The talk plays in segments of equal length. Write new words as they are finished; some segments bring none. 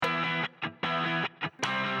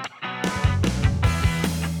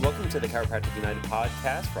to the Chiropractic United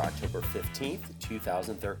podcast for October 15th,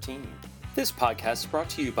 2013. This podcast is brought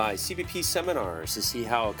to you by CBP Seminars. To see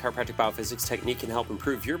how chiropractic biophysics technique can help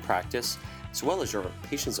improve your practice, as well as your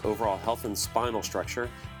patient's overall health and spinal structure,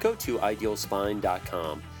 go to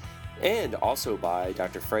idealspine.com. And also by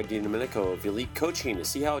Dr. Fred DiDomenico of Elite Coaching. To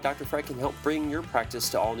see how Dr. Fred can help bring your practice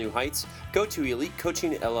to all new heights, go to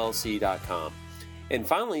elitecoachingllc.com. And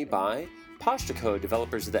finally by Posture Code,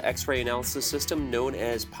 developers of the X-ray analysis system known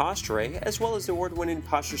as Posture, as well as the award-winning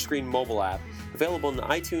Posture Screen mobile app, available in the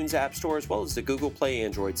iTunes App Store as well as the Google Play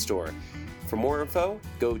Android Store. For more info,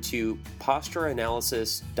 go to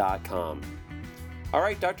postureanalysis.com. All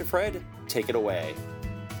right, Dr. Fred, take it away.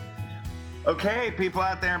 Okay, people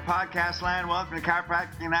out there in podcast land, welcome to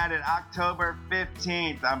Chiropractic United, October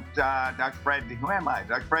 15th. I'm Dr. Fred. Who am I?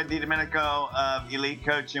 Dr. Fred DiDomenico of Elite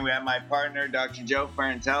Coaching. We have my partner, Dr. Joe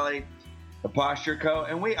Ferrantelli, the Posture Co.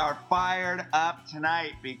 And we are fired up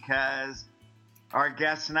tonight because our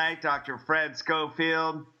guest tonight, Dr. Fred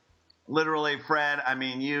Schofield, literally Fred, I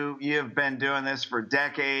mean, you've been doing this for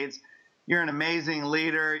decades. You're an amazing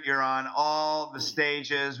leader. You're on all the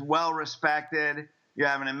stages, well respected. You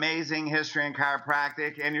have an amazing history in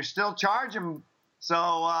chiropractic, and you're still charging. So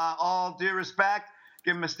all due respect,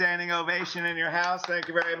 give him a standing ovation in your house. Thank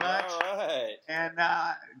you very much. All right. And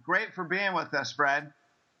great for being with us, Fred.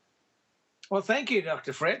 Well, thank you,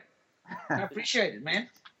 Dr. Fred. I appreciate it, man.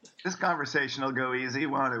 This conversation will go easy.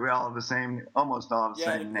 We all have the same, almost all have the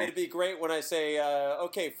same name. It'd be great when I say,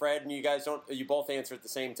 okay, Fred, and you both answer at the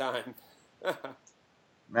same time.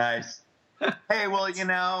 Nice. Hey, well, you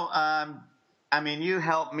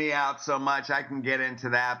helped me out so much. I can get into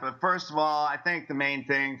that. But first of all, I think the main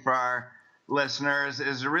thing for our listeners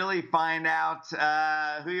is to really find out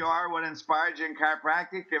who you are, what inspired you in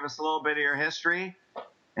chiropractic. Give us a little bit of your history,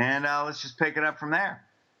 and let's just pick it up from there.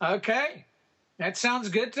 Okay. That sounds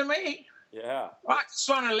good to me. Yeah. Well, I just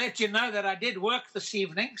want to let you know that I did work this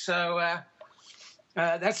evening, so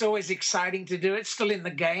that's always exciting to do. It's still in the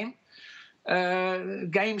game.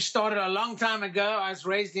 Game started a long time ago. I was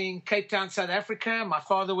raised in Cape Town, South Africa. My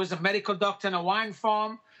father was a medical doctor and a wine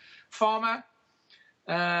farmer.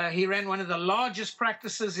 He ran one of the largest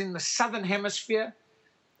practices in the Southern Hemisphere.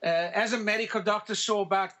 As a medical doctor, saw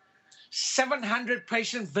about 700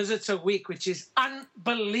 patient visits a week, which is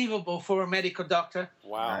unbelievable for a medical doctor.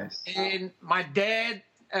 Wow. Nice. And my dad,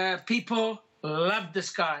 people loved this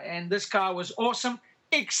guy, and this guy was awesome,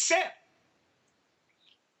 except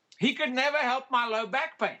he could never help my low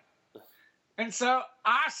back pain. And so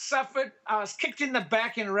I suffered. I was kicked in the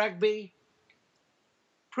back in rugby.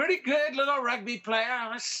 Pretty good little rugby player, I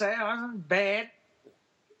must say. I wasn't bad.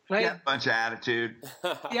 Played, Yeah, bunch of attitude.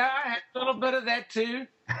 yeah, I had a little bit of that too.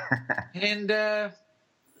 And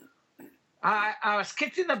I was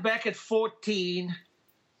kicked in the back at 14,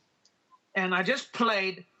 and I just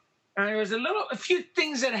played. And there was a few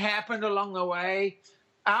things that happened along the way.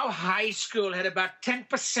 Our high school had about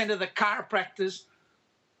 10% of the chiropractors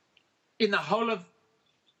in the whole of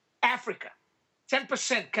Africa.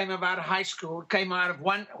 10% came out of high school, came out of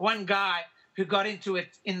one guy who got into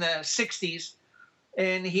it in the 60s,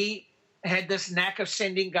 and he had this knack of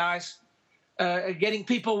sending guys, getting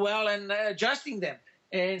people well and adjusting them,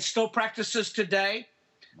 and still practices today.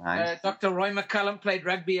 Nice. Dr. Roy McCullum played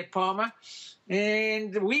rugby at Palmer,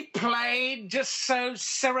 and we played just so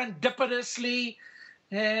serendipitously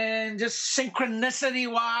and just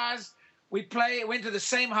synchronicity-wise. We went to the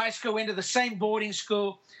same high school, went to the same boarding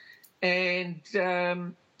school, and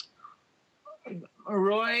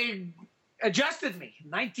Roy adjusted me in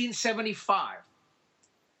 1975.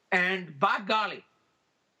 And by golly,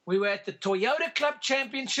 we were at the Toyota Club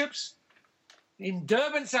Championships in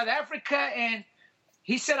Durban, South Africa, and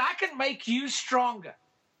he said, I can make you stronger.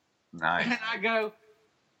 Nice. And I go,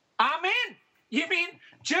 I'm in. You mean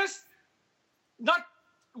just not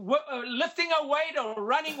lifting a weight or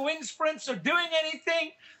running wind sprints or doing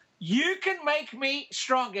anything? You can make me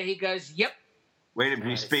stronger. He goes, yep. Wait if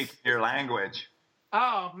you speak your language.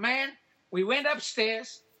 Oh, man. We went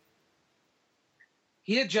upstairs.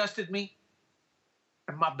 He adjusted me,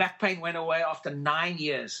 and my back pain went away after 9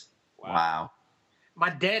 years. Wow. My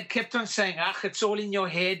dad kept on saying, it's all in your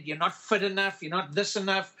head. You're not fit enough. You're not this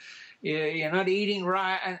enough. You're not eating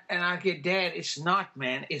right. And I get, Dad, it's not,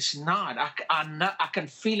 man. It's not. I can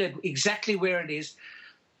feel it exactly where it is.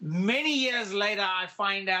 Many years later, I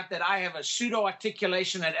find out that I have a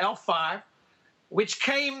pseudo-articulation at L5, which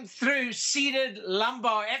came through seated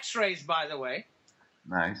lumbar x-rays, by the way.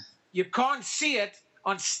 Nice. You can't see it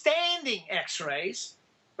on standing x-rays,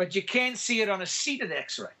 but you can see it on a seated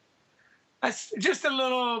x-ray. That's just a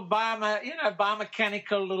little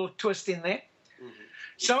biomechanical little twist in there. Mm-hmm.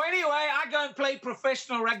 So anyway, I go and play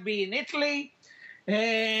professional rugby in Italy,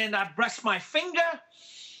 and I brush my finger,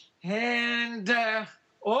 and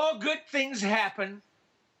all good things happen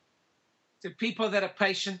to people that are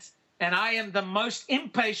patient, and I am the most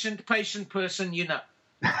patient person you know.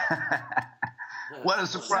 What a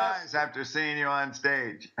surprise after seeing you on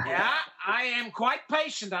stage. Yeah, I am quite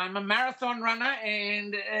patient. I'm a marathon runner,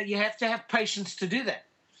 and you have to have patience to do that.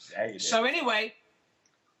 Yeah, so anyway,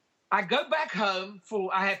 I go back home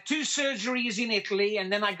I have 2 surgeries in Italy,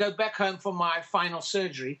 and then I go back home for my final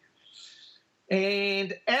surgery.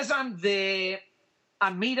 And as I'm there,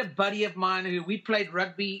 I meet a buddy of mine who we played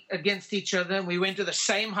rugby against each other, and we went to the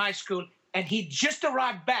same high school, and he just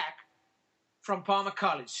arrived back from Palmer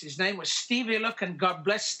College. His name was Steve Illick, and God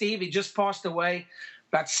bless Steve. He just passed away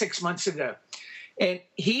about 6 months ago. And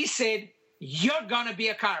he said, "You're going to be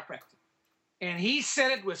a chiropractor." And he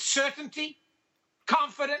said it with certainty,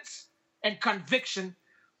 confidence, and conviction.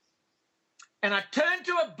 And I turned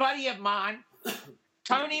to a buddy of mine,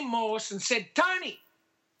 Tony Morse, and said, "Tony,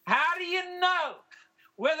 how do you know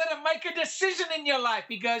whether to make a decision in your life?"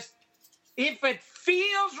 He goes, "If it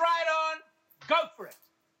feels right on, go for it."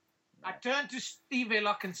 I turned to Steve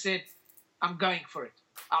Illick and said, "I'm going for it.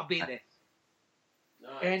 I'll be there."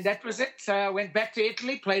 Nice. And that was it. So I went back to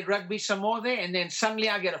Italy, played rugby some more there, and then suddenly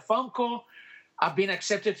I get a phone call. I've been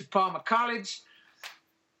accepted to Palmer College,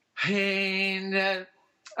 and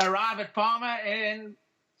arrive at Palmer, and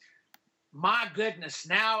my goodness,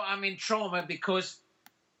 now I'm in trauma because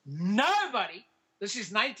nobody, this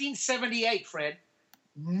is 1978, Fred,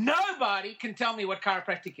 nobody can tell me what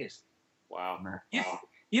chiropractic is. Wow.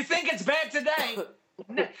 You think it's bad today?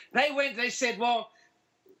 They said, well,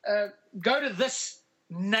 go to this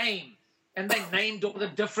name. And they named all the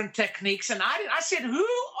different techniques. And I said,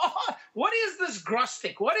 what is this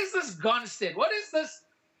Grostic? What is this Gonstead? What is this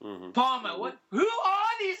Palmer? Who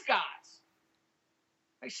are these guys?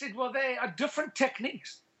 They said, well, they are different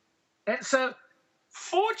techniques. And so,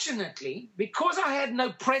 fortunately, because I had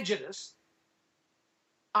no prejudice,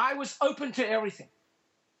 I was open to everything.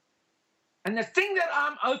 And the thing that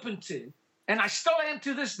I'm open to, and I still am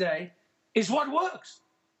to this day, is what works.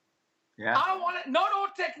 Yeah. Not all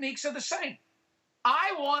techniques are the same.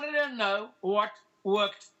 I wanted to know what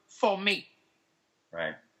worked for me.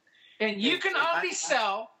 Right. And you can only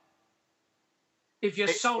sell if you're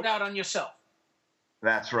sold out on yourself.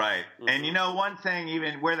 That's right. And you know, one thing,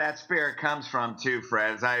 even where that spirit comes from too,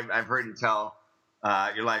 Fred, is I've heard you tell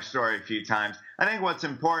your life story a few times. I think what's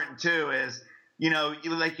important too is, you know,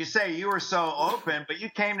 like you say, you were so open, but you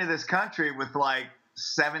came to this country with like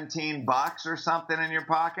 $17 or something in your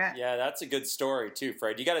pocket. Yeah, that's a good story too,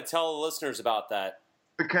 Fred. You got to tell the listeners about that.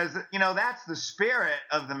 Because, you know, that's the spirit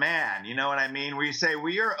of the man. You know what I mean? Where you say, well,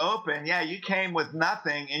 you're open. Yeah, you came with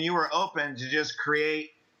nothing, and you were open to just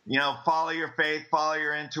create, you know, follow your faith, follow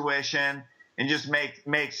your intuition, and just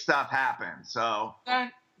make stuff happen. So,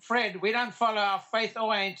 Fred, we don't follow our faith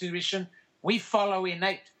or our intuition. We follow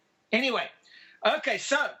innate. Anyway, okay,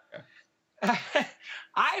 so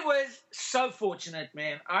I was so fortunate,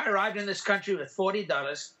 man. I arrived in this country with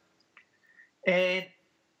 $40, and,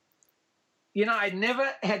 you know, I never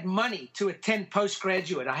had money to attend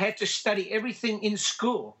postgraduate. I had to study everything in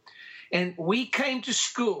school, and we came to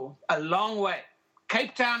school a long way.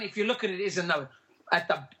 Cape Town, if you look at it, is at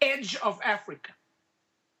the edge of Africa.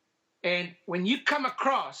 And when you come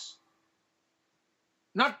across,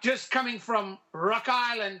 not just coming from Rock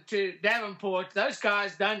Island to Davenport, those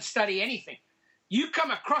guys don't study anything. You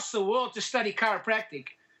come across the world to study chiropractic,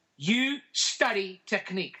 you study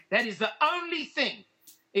technique. That is the only thing.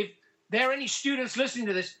 If there are any students listening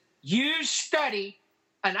to this, you study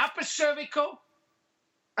an upper cervical,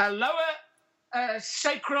 a lower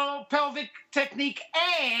sacral pelvic technique,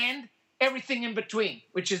 and everything in between,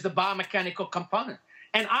 which is the biomechanical component.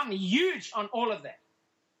 And I'm huge on all of that.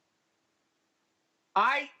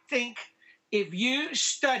 I think if you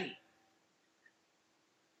study,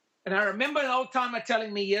 and I remember an old timer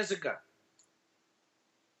telling me years ago,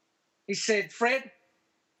 he said, Fred,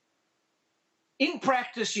 in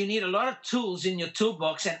practice, you need a lot of tools in your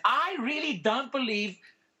toolbox. And I really don't believe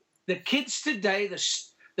the kids today,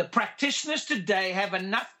 the practitioners today have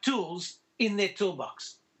enough tools in their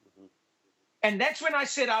toolbox. And that's when I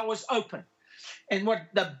said I was open. And what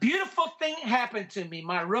the beautiful thing happened to me,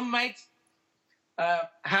 my roommate,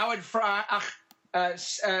 Howard Fry, man,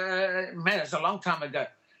 it's a long time ago,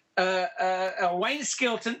 Wayne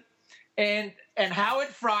Skilton and Howard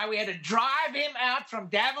Fry, we had to drive him out from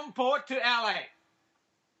Davenport to LA.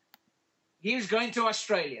 He was going to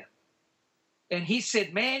Australia. And he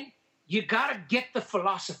said, man, you got to get the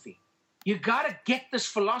philosophy. You got to get this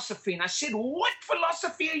philosophy. And I said, what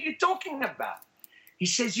philosophy are you talking about? He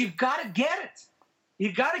says, you've got to get it.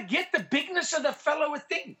 You've got to get the bigness of the fellow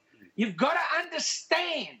within. You've got to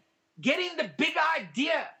understand, getting the big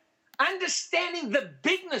idea, understanding the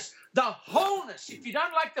bigness, the wholeness. If you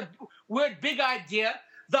don't like the word big idea,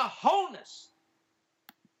 the wholeness.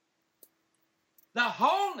 The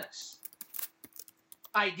wholeness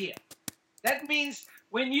idea. That means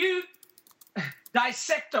when you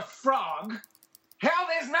dissect a frog, hell,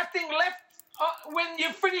 there's nothing left when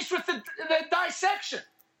you're finished with the dissection.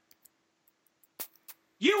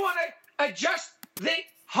 You want to adjust the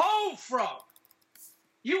whole frog.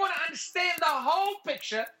 You want to understand the whole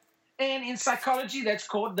picture. And in psychology, that's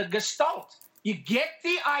called the gestalt. You get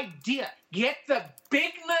the idea, get the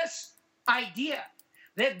bigness idea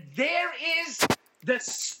that there is the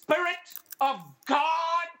Spirit of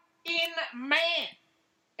God in man.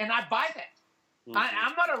 And I buy that. Mm-hmm.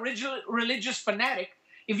 I'm not a religious fanatic.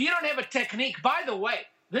 If you don't have a technique, by the way,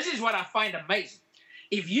 this is what I find amazing.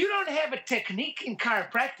 If you don't have a technique in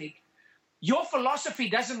chiropractic, your philosophy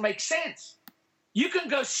doesn't make sense. You can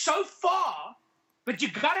go so far, but you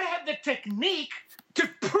got to have the technique to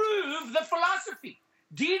prove the philosophy.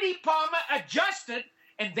 D.D. Palmer adjusted,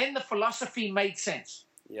 and then the philosophy made sense.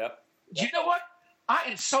 Yep. Do you know what? I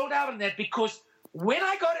am sold out on that, because when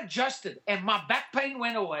I got adjusted and my back pain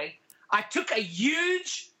went away, I took a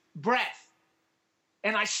huge breath.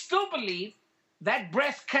 And I still believe that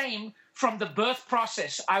breath came from the birth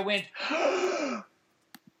process. I went,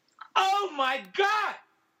 oh my God.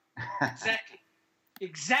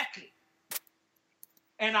 Exactly.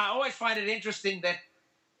 And I always find it interesting that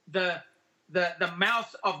the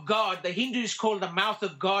mouth of God, the Hindus call the mouth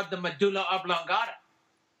of God the medulla oblongata.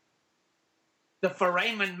 The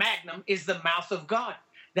foramen magnum is the mouth of God.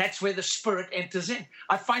 That's where the Spirit enters in.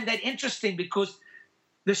 I find that interesting, because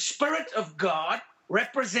the Spirit of God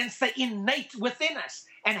represents the innate within us.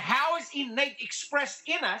 And how is innate expressed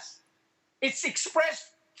in us? It's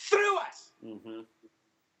expressed through us. Mm-hmm.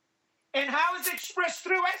 And how is it expressed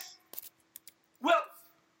through us? Well,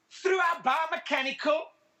 through our biomechanical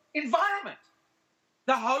environment.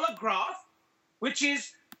 The holograph, which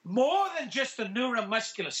is more than just the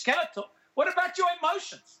neuromuscular skeletal. What about your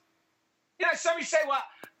emotions? You know, somebody say, well,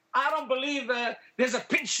 I don't believe there's a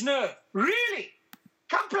pinched nerve. Really?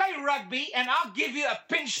 Come play rugby and I'll give you a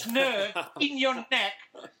pinched nerve in your neck.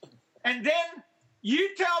 And then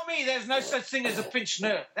you tell me there's no such thing as a pinched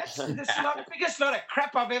nerve. That's not the biggest lot of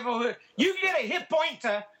crap I've ever heard. You get a hip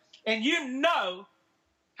pointer and you know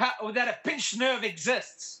that a pinched nerve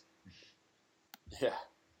exists. Yeah.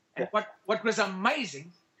 And what was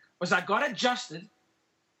amazing was I got adjusted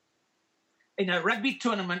in a rugby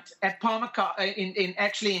tournament at Palmer,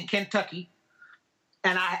 in Kentucky,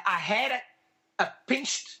 and I had a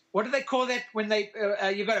pinched. What do they call that when they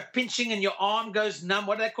you got a pinching and your arm goes numb?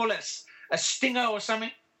 What do they call it? A stinger or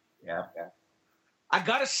something? Yeah. I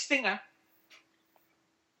got a stinger,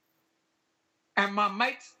 and my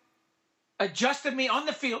mate adjusted me on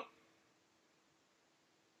the field.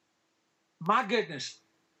 My goodness,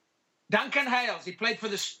 Duncan Hales. He played for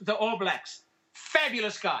the All Blacks.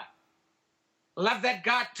 Fabulous guy. Love that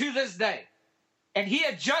guy to this day. And he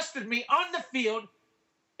adjusted me on the field,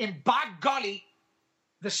 and by golly,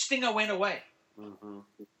 the stinger went away. Mm-hmm.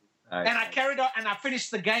 And I carried on, and I finished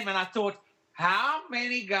the game, and I thought, how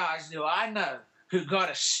many guys do I know who got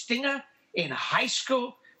a stinger in high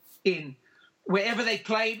school, in wherever they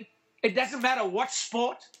played? It doesn't matter what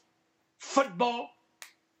sport, football,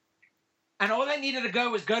 and all they needed to go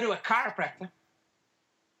was go to a chiropractor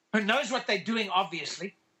who knows what they're doing,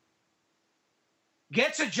 obviously,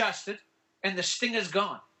 gets adjusted, and the stinger's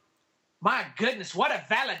gone. My goodness, what a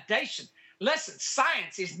validation. Listen,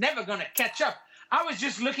 science is never going to catch up. I was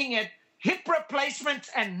just looking at hip replacements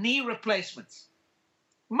and knee replacements.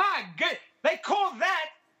 My good, they call that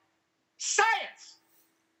science.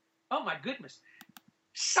 Oh my goodness.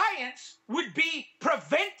 Science would be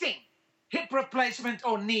preventing hip replacement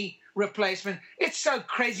or knee replacement. It's so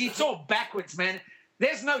crazy. It's all backwards, man.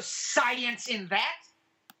 There's no science in that.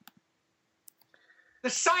 The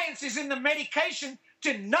science is in the medication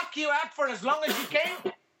to knock you out for as long as you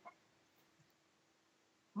can.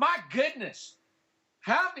 My goodness.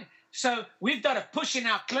 So we've got a push in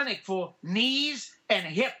our clinic for knees and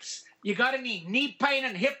hips. You got any knee pain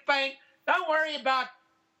and hip pain? Don't worry about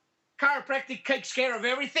chiropractic takes care of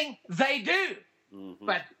everything. They do. Mm-hmm.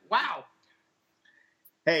 But wow.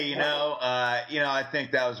 Hey, I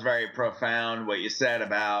think that was very profound what you said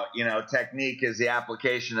about, technique is the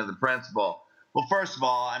application of the principle. Well, first of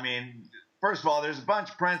all, there's a bunch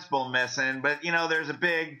of principle missing, but, there's a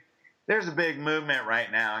big there's a big movement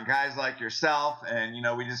right now, and guys like yourself, and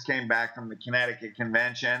we just came back from the Connecticut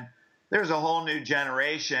convention. There's a whole new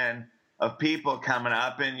generation of people coming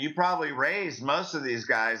up, and you probably raised most of these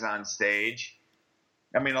guys on stage.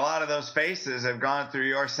 I mean, a lot of those faces have gone through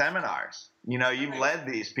your seminars. You've led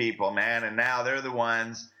these people, man, and now they're the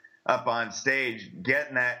ones up on stage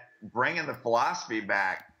bringing the philosophy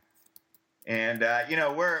back. And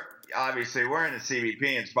we're in the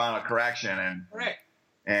CBP and spinal correction, and Right.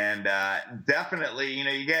 And definitely,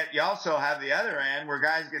 you also have the other end where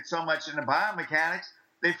guys get so much into biomechanics,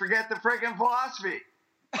 they forget the freaking philosophy.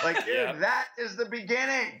 Like, dude, that is the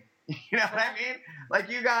beginning. You know what I mean? Like,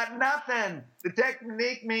 you got nothing. The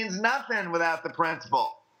technique means nothing without the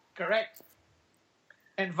principle. Correct.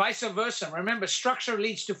 And vice versa. Remember, structure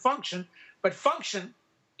leads to function, but function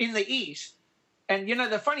in the East. And,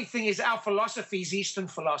 the funny thing is our philosophy is Eastern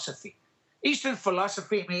philosophy. Eastern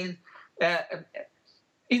philosophy means...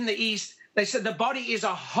 in the East, they said the body is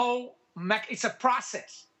a whole, it's a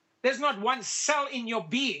process. There's not one cell in your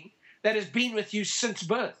being that has been with you since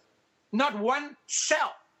birth. Not one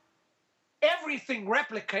cell. Everything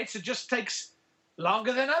replicates. It just takes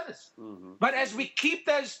longer than others. Mm-hmm. But as we keep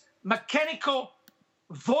those mechanical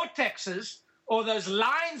vortexes or those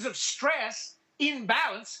lines of stress in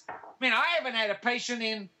balance, I mean, I haven't had a patient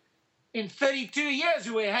in 32 years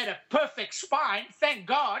who had a perfect spine, thank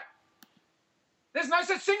God. There's no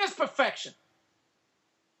such thing as perfection.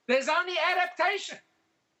 There's only adaptation.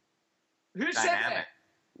 Who said that?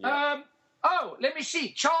 Yep. Let me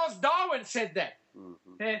see. Charles Darwin said that.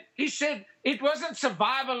 Mm-hmm. He said it wasn't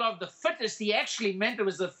survival of the fittest. He actually meant it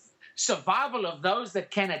was the survival of those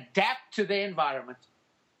that can adapt to their environment.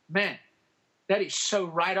 Man, that is so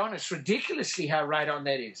right on. It's ridiculously how right on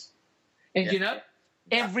that is. And,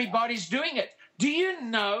 everybody's doing it. Do you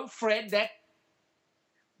know, Fred, that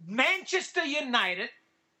Manchester United,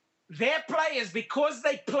 their players, because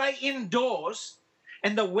they play indoors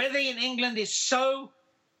and the weather in England is so,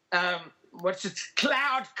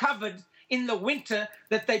 cloud covered in the winter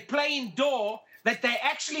that they play indoor, that they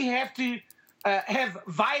actually have to have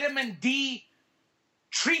vitamin D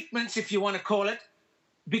treatments, if you want to call it,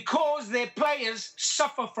 because their players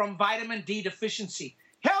suffer from vitamin D deficiency.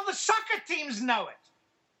 Hell, the soccer teams know it.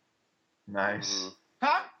 Nice.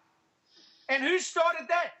 Huh? And who started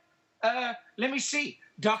that? Let me see.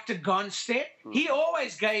 Dr. Gonstead, he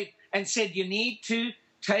always gave and said you need to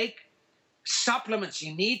take supplements.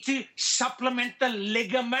 You need to supplement the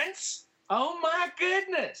ligaments. Oh, my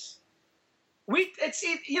goodness.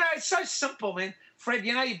 It's so simple, man. Fred,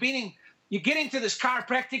 you get into this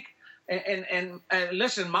chiropractic, and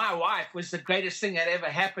listen, my wife was the greatest thing that ever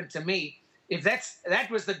happened to me. If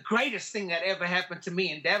that was the greatest thing that ever happened to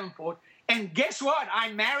me in Davenport. And guess what?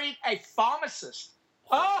 I married a pharmacist.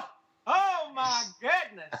 Oh my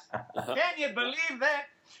goodness. Can you believe that?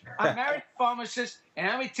 I married a pharmacist, and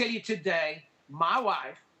let me tell you today, my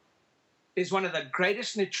wife is one of the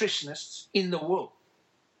greatest nutritionists in the world.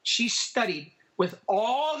 She studied with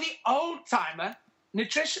all the old-timer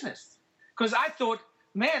nutritionists. Because I thought,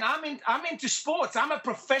 man, I'm into sports. I'm a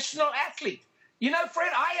professional athlete.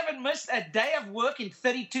 Fred, I haven't missed a day of work in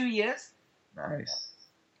 32 years. Nice.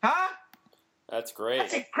 Huh? That's great.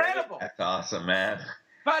 That's incredible. That's awesome, man.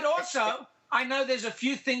 But also, I know there's a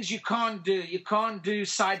few things you can't do. You can't do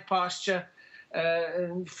side posture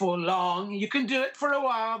for long. You can do it for a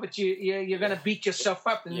while, but you're going to beat yourself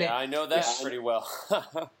up. I know that pretty well.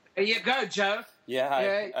 There you go, Joe.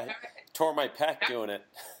 I tore my pec doing it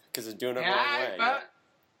because of doing it the wrong way.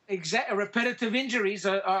 Exactly. Repetitive injuries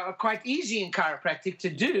are quite easy in chiropractic to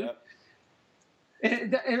do.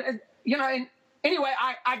 Yep. Anyway,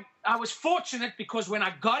 I was fortunate because when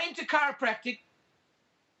I got into chiropractic,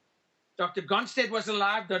 Dr. Gonstead was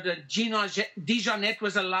alive, Dr. Dijonette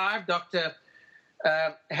was alive, Dr.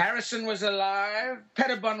 Harrison was alive,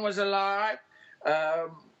 Pettibon was alive,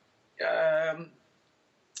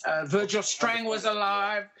 Virgil Strang was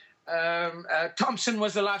alive, Thompson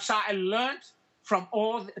was alive. So I learned from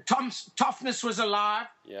all, Toughness was alive.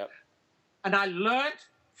 Yep. And I learned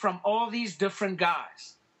from all these different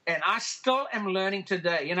guys. And I still am learning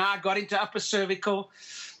today. I got into upper cervical,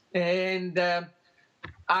 and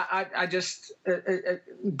I just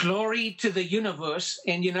glory to the universe.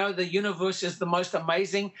 And, the universe is the most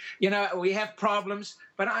amazing. We have problems,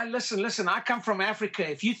 but listen, I come from Africa.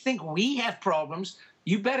 If you think we have problems,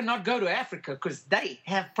 you better not go to Africa because they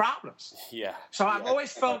have problems. Yeah. So I've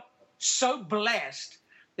always felt so blessed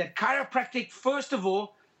that chiropractic, first of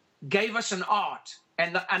all, gave us an art.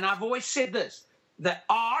 And I've always said this. The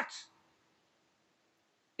art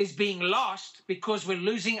is being lost because we're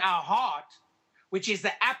losing our heart, which is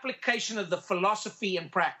the application of the philosophy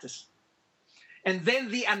and practice. and then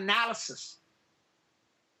the analysis.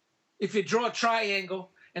 If you draw a triangle,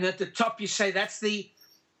 and at the top you say that's the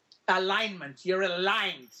alignment, you're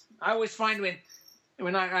aligned. I always find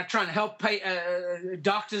when I try and help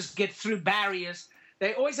doctors get through barriers,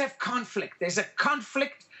 they always have conflict. There's a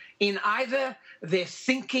conflict in either their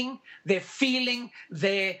thinking, their feeling,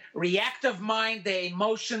 their reactive mind, their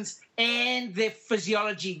emotions, and their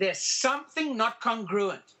physiology. There's something not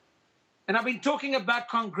congruent. And I've been talking about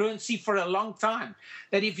congruency for a long time,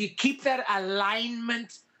 that if you keep that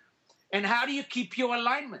alignment, and how do you keep your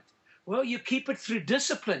alignment? Well, you keep it through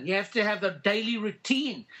discipline. You have to have a daily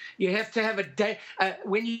routine. You have to have a day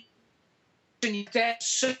when you have a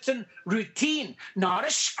certain routine, not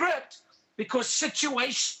a script, because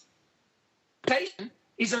situation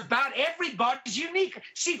is about everybody's unique.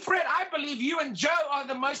 See, Fred, I believe you and Joe are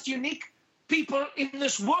the most unique people in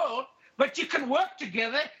this world, but you can work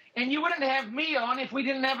together, and you wouldn't have me on if we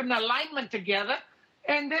didn't have an alignment together,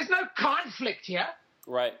 and there's no conflict here.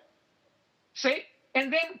 Right. See?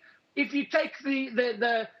 And then if you take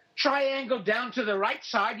the triangle down to the right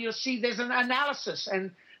side, you'll see there's an analysis,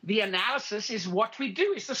 and the analysis is what we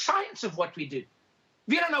do. It's the science of what we do.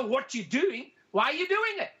 If you don't know what you're doing, why are you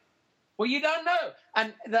doing it? Well, you don't know.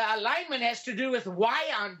 And the alignment has to do with why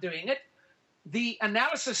I'm doing it. The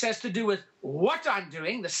analysis has to do with what I'm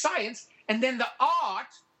doing, the science, and then the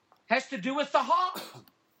art has to do with the heart.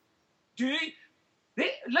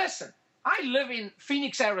 Listen, I live in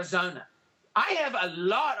Phoenix, Arizona. I have a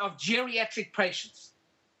lot of geriatric patients.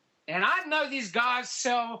 And I know these guys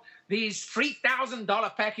sell these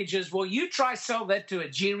 $3,000 packages. Well, you try sell that to a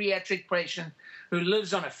geriatric patient who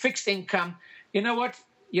lives on a fixed income. You know what?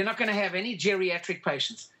 You're not going to have any geriatric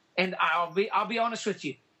patients. And I'll be honest with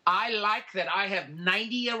you. I like that I have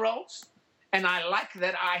 90-year-olds, and I like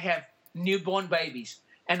that I have newborn babies,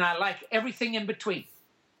 and I like everything in between.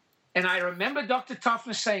 And I remember Dr.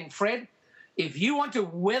 Toffner saying, Fred, if you want to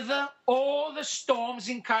weather all the storms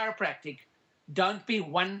in chiropractic, don't be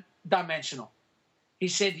one-dimensional. He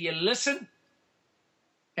said, you listen,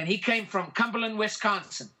 and he came from Cumberland,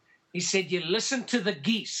 Wisconsin. He said, you listen to the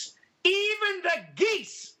geese. Even the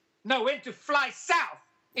geese know when to fly south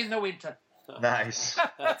in the winter. Nice.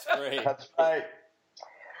 That's great. That's right.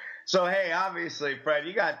 So, hey, obviously, Fred,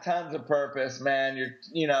 you got tons of purpose, man.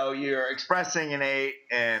 You're expressing innate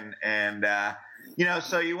and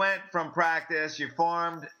so you went from practice, you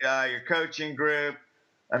formed your coaching group.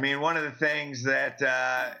 I mean, one of the things that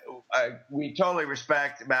we totally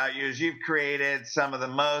respect about you is you've created some of the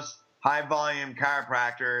most high-volume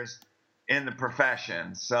chiropractors in the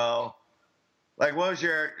profession. So, like, what was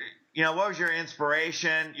your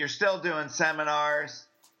inspiration? You're still doing seminars.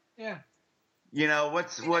 Yeah.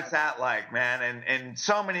 What's that like, man? And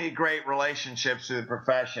so many great relationships through the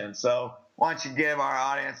profession. So why don't you give our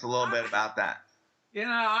audience a little bit about that?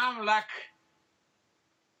 I'm like,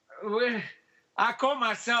 I call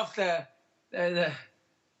myself with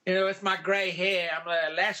my gray hair, I'm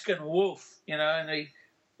an Alaskan wolf, and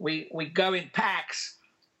we go in packs,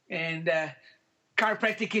 and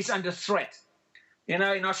chiropractic is under threat. In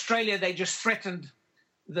Australia, they just threatened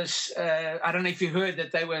this. I don't know if you heard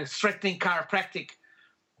that they were threatening chiropractic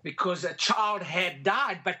because a child had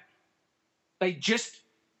died, but I just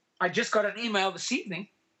got an email this evening,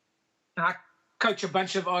 and I coach a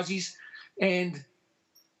bunch of Aussies, and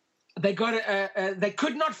they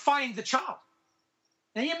could not find the child.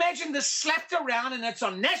 Now you imagine this slapped around, and it's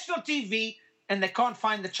on national TV, and they can't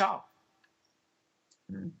find the child.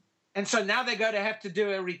 Mm. And so now they're going to have to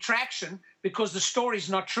do a retraction because the story's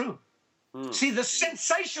not true. Mm. See, the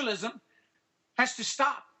sensationalism has to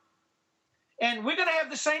stop. And we're going to have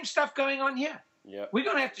the same stuff going on here. Yep. We're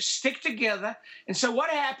going to have to stick together. And so what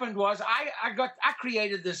happened was I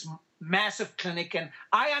created this massive clinic, and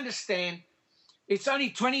I understand it's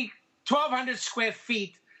only 1,200 square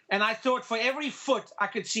feet. And I thought for every foot I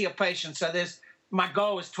could see a patient. So my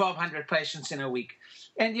goal was 1,200 patients in a week.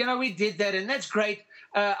 And, we did that, and that's great.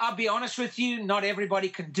 I'll be honest with you, not everybody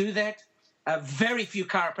can do that. Very few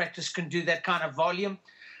chiropractors can do that kind of volume.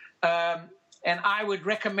 And I would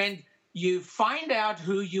recommend you find out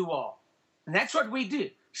who you are. And that's what we do.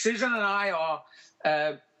 Susan and I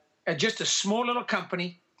are just a small little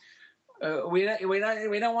company. We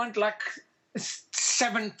don't want like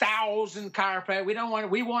 7,000 chiropractors.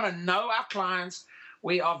 We want to know our clients.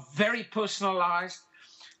 We are very personalized.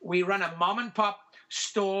 We run a mom and pop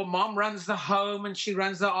store. Mom runs the home and she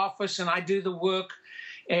runs the office, and I do the work.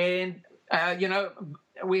 And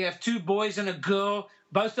we have 2 boys and a girl.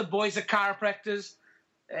 Both the boys are chiropractors,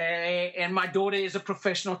 and my daughter is a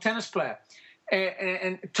professional tennis player,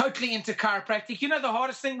 and totally into chiropractic. The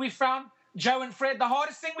hardest thing we found, Joe and Fred, the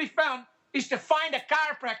hardest thing we found is to find a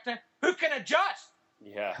chiropractor who can adjust.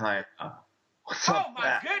 Yeah. Oh,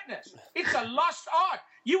 my goodness. It's a lost art.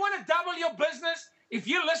 You want to double your business? If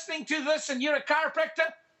you're listening to this and you're a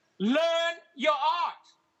chiropractor, learn your art.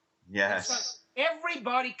 Yes. So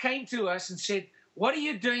everybody came to us and said, what are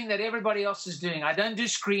you doing that everybody else is doing? I don't do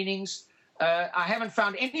screenings. I haven't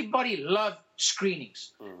found anybody love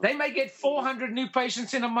screenings. Mm-hmm. They may get 400 new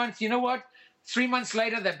patients in a month. You know what? 3 months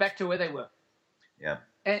later, they're back to where they were. Yeah.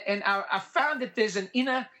 And I found that there's an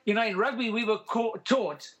inner, in rugby we were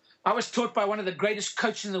taught. I was taught by one of the greatest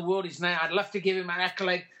coaches in the world. His name, I'd love to give him an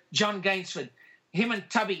accolade, John Gainsford. Him and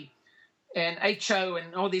Tubby and H.O.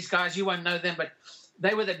 and all these guys, you won't know them, but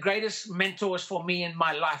they were the greatest mentors for me in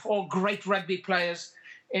my life, all great rugby players.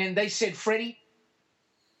 And they said, Freddie,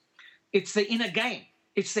 it's the inner game.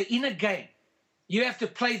 It's the inner game. You have to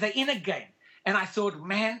play the inner game. And I thought,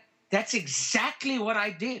 man, that's exactly what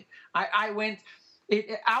I did. I went,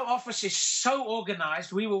 our office is so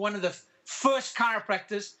organized. We were one of the first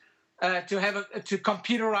chiropractors to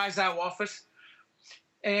computerize our office.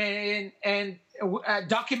 And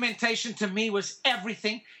documentation to me was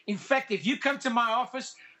everything. In fact, if you come to my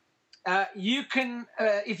office, you can,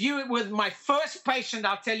 if you were my first patient,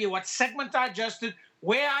 I'll tell you what segment I adjusted,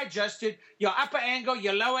 where I adjusted, your upper angle,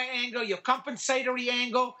 your lower angle, your compensatory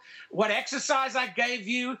angle, what exercise I gave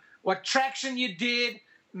you, what traction you did,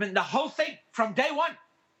 I mean, the whole thing from day one.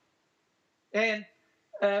 And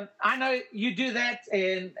I know you do that,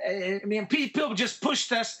 and I mean, people just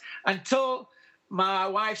pushed us until my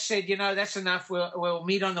wife said, that's enough. We'll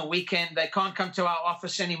meet on the weekend. They can't come to our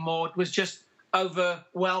office anymore. It was just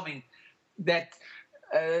overwhelming. That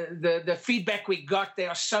the feedback we got, there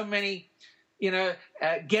are so many,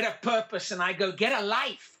 get a purpose. And I go, get a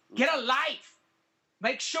life. Get a life.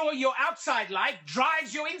 Make sure your outside life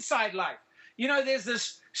drives your inside life. There's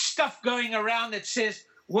this stuff going around that says,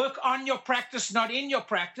 work on your practice, not in your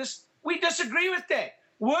practice. We disagree with that.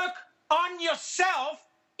 Work on yourself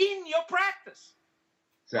in your practice.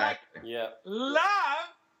 Exactly. Yeah. Love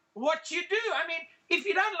what you do. I mean, if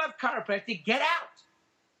you don't love chiropractic, get out.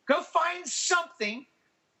 Go find something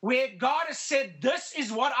where God has said, this is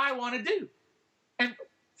what I want to do. And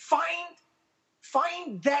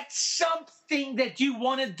find that something that you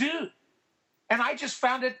want to do. And I just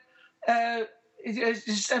found it it's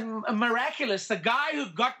just miraculous. The guy who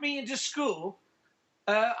got me into school,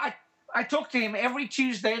 I talk to him every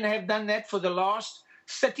Tuesday and have done that for the last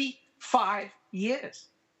 35 years.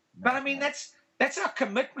 But I mean, that's our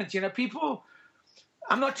commitment. People,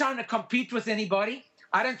 I'm not trying to compete with anybody.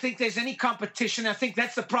 I don't think there's any competition. I think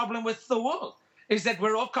that's the problem with the world, is that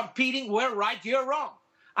we're all competing. We're right, you're wrong.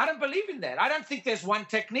 I don't believe in that. I don't think there's one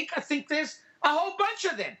technique. I think there's a whole bunch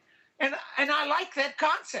of them. And I like that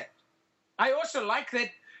concept. I also like that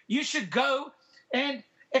you should go and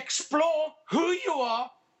explore who you are.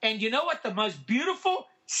 And you know what? The most beautiful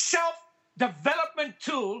self-development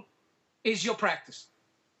tool is your practice.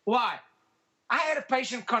 Why? I had a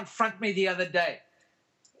patient confront me the other day.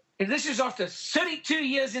 And this is after 32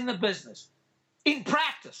 years in the business, in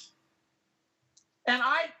practice. And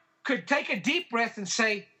I could take a deep breath and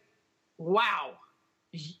say, wow.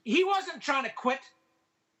 He wasn't trying to quit.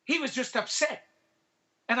 He was just upset.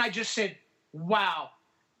 And I just said, wow,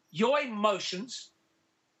 your emotions,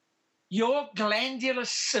 your glandular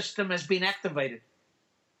system has been activated.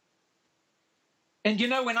 And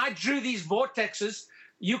when I drew these vortexes,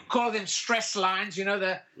 you call them stress lines,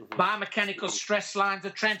 the biomechanical stress lines, the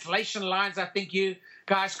translation lines, I think you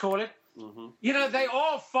guys call it. Mm-hmm. They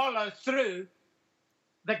all follow through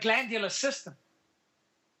the glandular system.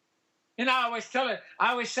 I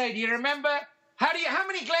always say, do you remember, how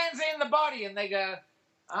many glands are in the body? And they go,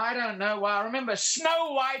 I don't know. Well, I remember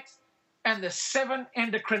Snow White and the 7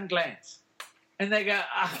 endocrine glands. And they go,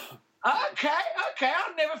 okay,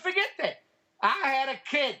 I'll never forget that. I had a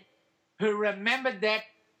kid who remembered that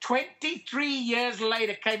 23 years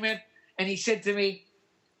later, came in and he said to me,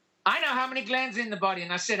 I know how many glands in the body.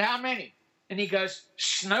 And I said, how many? And he goes,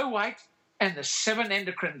 Snow White and the 7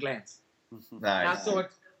 endocrine glands. Nice. And I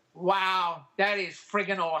thought, wow, that is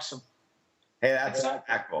friggin' awesome. Hey, that's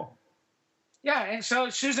cool. Yeah, and so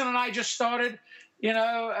Susan and I just started,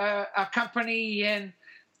 a company, and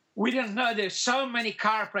we didn't know there's so many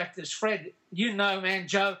chiropractors. Fred, man,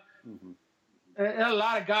 Joe, there are a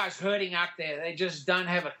lot of guys hurting out there. They just don't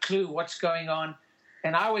have a clue what's going on.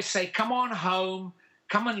 And I always say, come on home,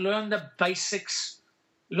 come and learn the basics,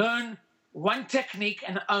 learn one technique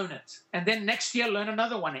and own it. And then next year, learn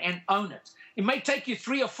another one and own it. It may take you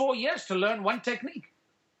 3 or 4 years to learn one technique.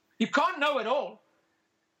 You can't know it all.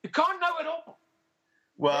 You can't know it all.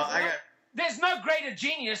 Well, there's no greater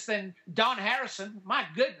genius than Don Harrison. My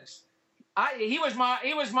goodness. He was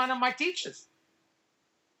one of my teachers.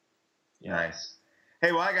 Nice.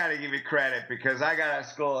 Hey, well, I got to give you credit because I got out of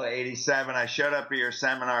school in '87. I showed up at your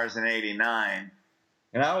seminars in '89,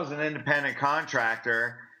 and I was an independent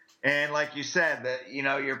contractor. And like you said, that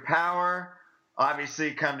your power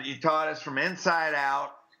obviously comes. You taught us from inside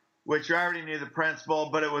out, which you already knew the principle,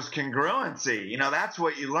 but it was congruency. That's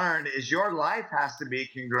what you learned is your life has to be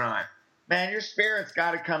congruent. Man, your spirit's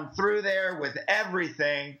got to come through there with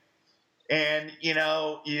everything. And,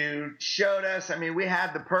 you showed us, we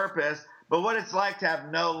had the purpose, but what it's like to have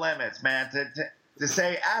no limits, man, to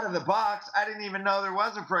say out of the box, I didn't even know there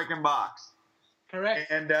was a freaking box. Correct.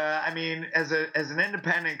 And, as an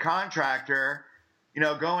independent contractor,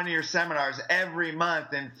 going to your seminars every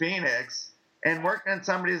month in Phoenix and working in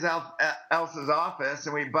somebody else's office,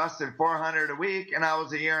 and we busted 400 a week, and I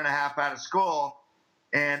was a year and a half out of school.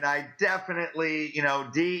 And I definitely,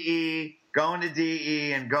 going to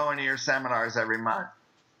DE and going to your seminars every month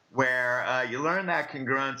where you learn that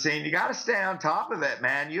congruency, and you got to stay on top of it,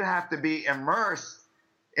 man. You have to be immersed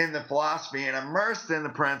in the philosophy and immersed in the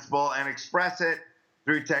principle and express it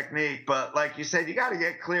through technique. But like you said, you got to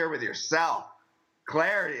get clear with yourself.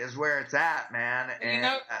 Clarity is where it's at, man.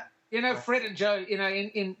 And, Fred and Joe,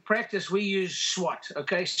 in practice, we use SWOT,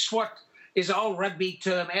 okay? SWOT is an old rugby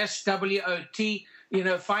term, SWOT.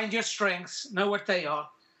 Find your strengths, know what they are.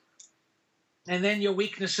 And then your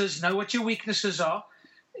weaknesses, know what your weaknesses are.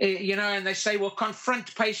 And they say, well,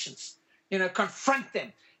 confront patients, confront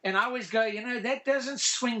them. And I always go, that doesn't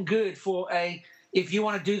swing good if you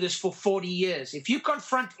want to do this for 40 years. If you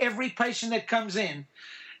confront every patient that comes in,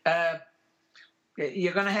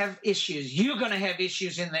 you're going to have issues. You're going to have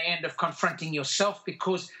issues in the end of confronting yourself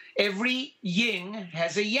because every yin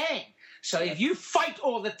has a yang. So if you fight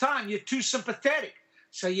all the time, you're too sympathetic.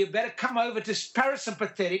 So you better come over to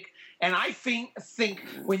parasympathetic. And I think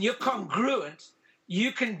when you're congruent,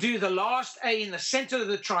 you can do the last A in the center of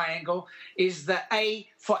the triangle is the A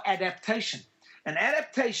for adaptation. And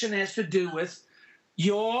adaptation has to do with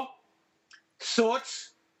your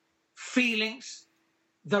thoughts, feelings,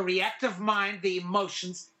 the reactive mind, the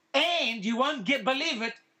emotions, and you won't believe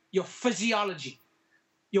it, your physiology.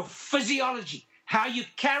 Your physiology, how you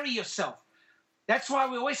carry yourself. That's why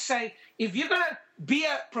we always say, if you're going to be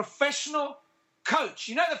a professional coach,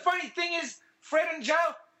 the funny thing is, Fred and Joe,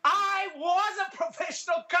 I was a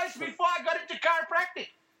professional coach before I got into chiropractic.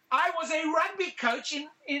 I was a rugby coach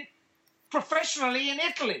in professionally in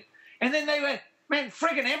Italy. And then they went, man,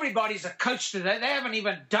 friggin' everybody's a coach today. They haven't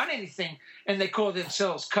even done anything, and they call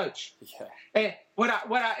themselves coach. Yeah. And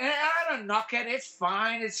I don't knock it. It's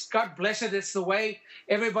fine. It's God bless it. It's the way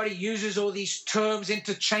everybody uses all these terms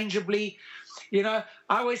interchangeably. I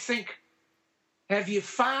always think, have you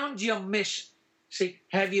found your mission? See,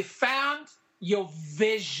 have you found your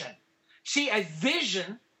vision? See, a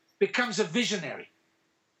vision becomes a visionary.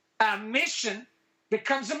 A mission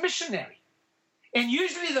becomes a missionary. And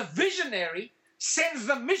usually the visionary sends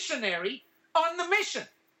the missionary on the mission.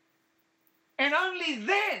 And only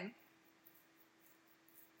then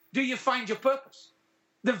do you find your purpose.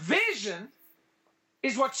 The vision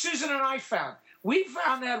is what Susan and I found. We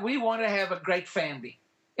found out we want to have a great family.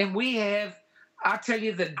 And we have, I'll tell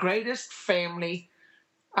you, the greatest family.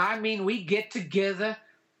 We get together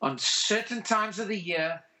on certain times of the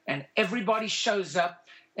year and everybody shows up.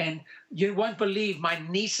 And you won't believe my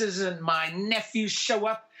nieces and my nephews show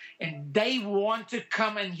up and they want to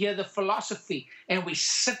come and hear the philosophy. And we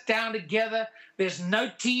sit down together. There's no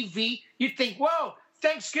TV. You think, whoa,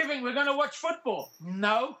 Thanksgiving, we're going to watch football.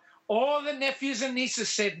 No. All the nephews and nieces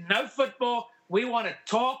said, no football. We want to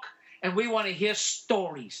talk and we want to hear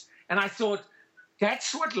stories. And I thought,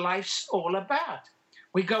 that's what life's all about.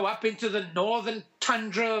 We go up into the northern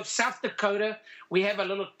tundra of South Dakota. We have a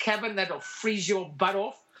little cabin that'll freeze your butt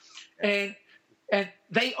off. And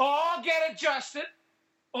they all get adjusted.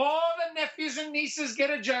 All the nephews and nieces get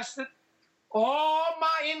adjusted. All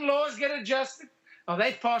my in-laws get adjusted. Oh,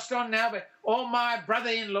 they've passed on now, but all my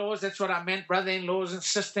brother-in-laws, that's what I meant, brother-in-laws and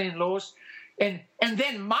sister-in-laws. And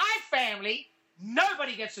then my family,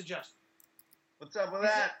 nobody gets adjusted. What's up with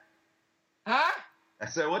that? Huh? I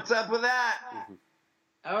said, what's up with that?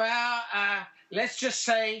 Well, let's just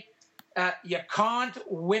say you can't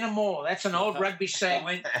win them all. That's an old rugby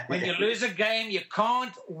saying. When you lose a game, you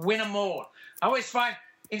can't win them all. I always find,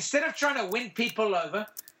 instead of trying to win people over,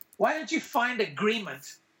 why don't you find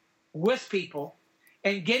agreement with people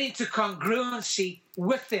and get into congruency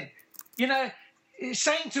with them?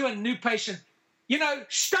 Saying to a new patient,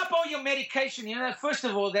 stop all your medication. First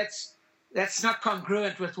of all, that's not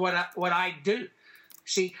congruent with what I do.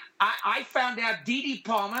 See, I found out D.D.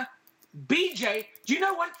 Palmer BJ, do you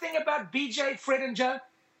know one thing about BJ, Fred and Joe?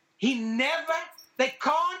 They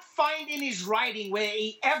can't find in his writing where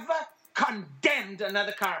he ever condemned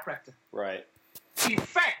another chiropractor. Right. In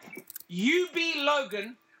fact, U.B.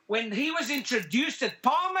 Logan, when he was introduced at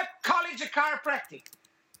Palmer College of Chiropractic,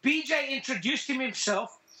 BJ introduced him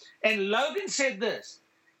himself, and Logan said this.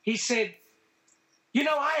 He said, you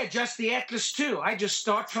know, I adjust the atlas too. I just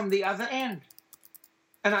start from the other end.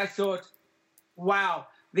 And I thought, wow,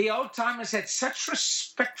 the old-timers had such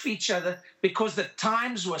respect for each other because the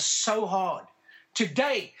times were so hard.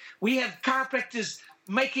 Today, we have chiropractors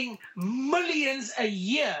making millions a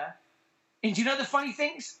year. And do you know the funny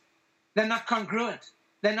things? They're not congruent.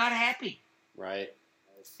 They're not happy. Right.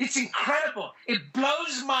 It's incredible. It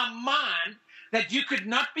blows my mind that you could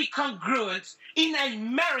not be congruent in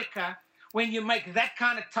America when you make that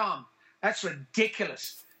kind of time. That's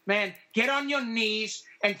ridiculous. Man, get on your knees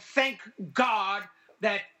and thank God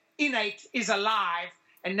that Innate is alive,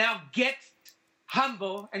 and now get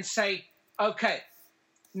humble and say, okay,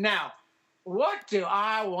 now, what do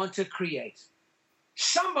I want to create?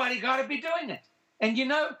 Somebody got to be doing it. And you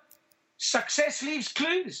know, success leaves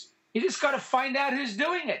clues. You just got to find out who's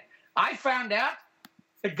doing it. I found out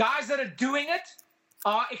the guys that are doing it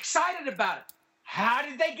are excited about it. How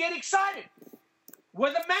did they get excited? Were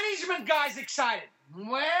the management guys excited?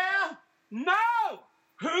 Well, no.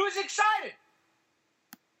 Who's excited?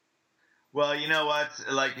 Well, you know what?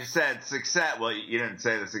 Like you said, success. Well, you didn't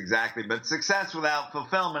say this exactly, but success without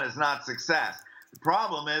fulfillment is not success. The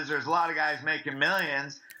problem is there's a lot of guys making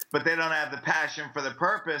millions, but they don't have the passion for the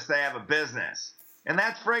purpose. They have a business. And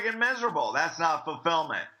that's friggin' miserable. That's not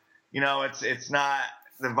fulfillment. You know, it's not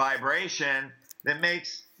the vibration that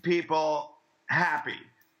makes people happy.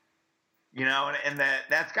 You know, and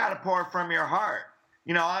that's got to pour from your heart.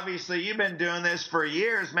 You know, obviously you've been doing this for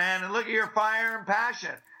years, man, and look at your fire and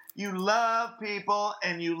passion. You love people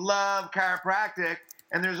and you love chiropractic,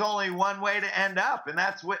 and there's only one way to end up, and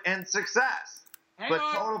that's in success.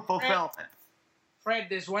 Total fulfillment. Fred,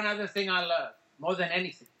 there's one other thing I love more than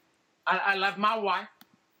anything. I love my wife.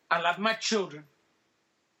 I love my children.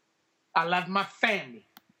 I love my family.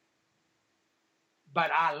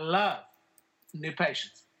 But I love new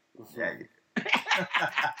patients. Yeah.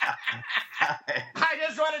 I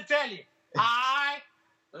just want to tell you, I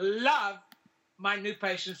love my new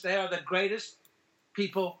patients. They are the greatest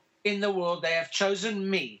people in the world. They have chosen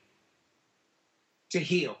me to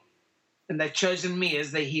heal, and they've chosen me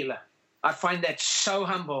as the healer. I find that so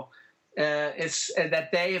humble. It's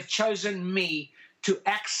that they have chosen me to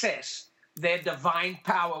access their divine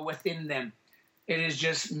power within them. It is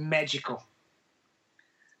just magical.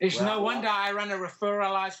 It's no wonder I run a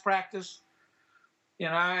referralized practice, you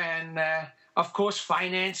know, and of course,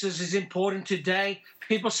 finances is important today.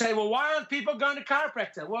 People say, well, why aren't people going to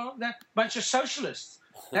chiropractor? Well, they're a bunch of socialists.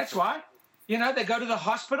 That's why. You know, they go to the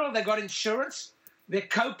hospital, they got insurance, their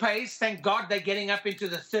co-pays, thank God they're getting up into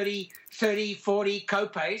the 30, 40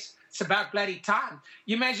 co-pays. It's about bloody time.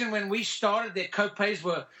 You imagine when we started, their co-pays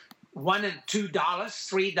were $1 and $2,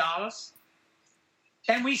 $3,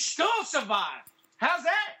 and we still survived. How's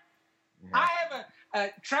that? Yeah. I have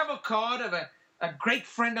a travel card of a great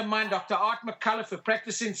friend of mine, Dr. Art McCullough, who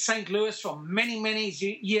practiced in St. Louis for many, many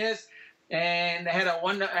years, and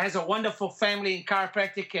has a wonderful family in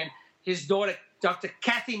chiropractic, and his daughter, Dr.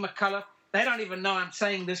 Kathy McCullough. They don't even know I'm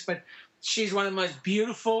saying this, but she's one of the most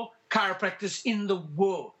beautiful chiropractors in the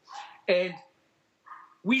world. And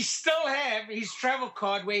we still have his travel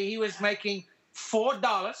card where he was making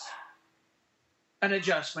 $4 an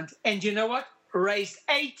adjustment. And you know what? Raised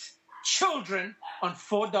 8 children on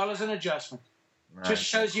 $4 an adjustment. Right. Just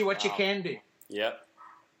shows you what you can do. Yep.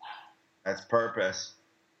 That's purpose.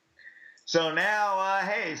 So now,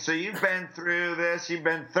 hey, so you've been through this. You've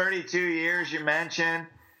been 32 years, you mentioned.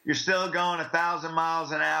 You're still going 1,000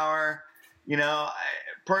 miles an hour. You know,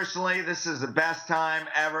 personally, this is the best time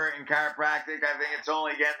ever in chiropractic. I think it's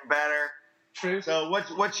only getting better. True. So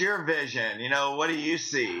what's your vision? You know, what do you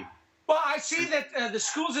see? Well, I see that the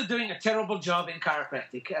schools are doing a terrible job in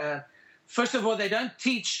chiropractic. First of all, they don't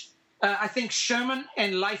teach. I think Sherman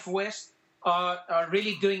and Life West are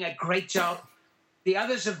really doing a great job. The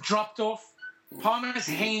others have dropped off. Palmer's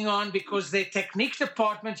hanging on because their technique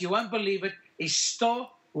department, you won't believe it, is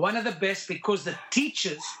still one of the best because the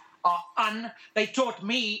teachers are they taught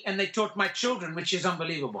me and they taught my children, which is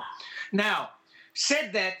unbelievable. Now,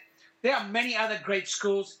 said that, there are many other great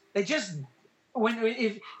schools. They just,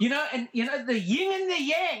 the yin and the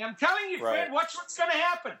yang. I'm telling you, Fred, right. Watch what's going to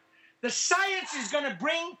happen. The science is going to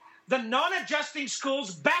bring the non-adjusting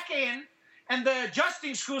schools back in, and the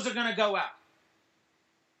adjusting schools are going to go out.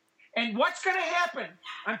 And what's going to happen?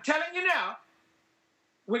 I'm telling you now,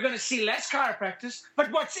 we're going to see less chiropractors.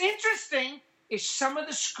 But what's interesting is some of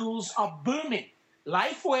the schools are booming.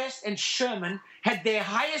 Life West and Sherman had their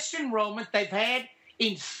highest enrollment they've had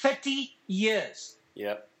in 30 years.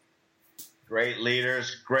 Yep. Great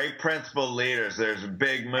leaders, great principal leaders. There's a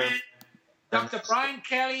big move. Dr. Brian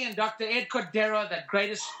Kelly and Dr. Ed Cordero,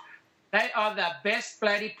 they are the best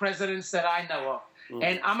bloody presidents that I know of. Mm-hmm.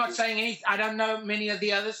 And I'm not saying anything, I don't know many of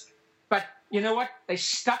the others, but you know what? They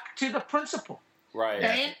stuck to the principle. Right.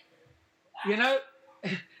 And, you know,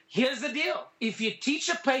 here's the deal. If you teach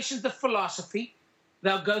a patient the philosophy,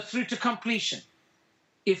 they'll go through to completion.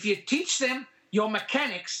 If you teach them your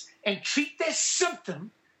mechanics and treat their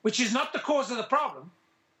symptom, which is not the cause of the problem,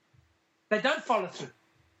 they don't follow through.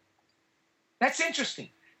 That's interesting.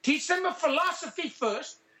 Teach them a philosophy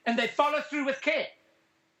first, and they follow through with care.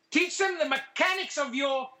 Teach them the mechanics of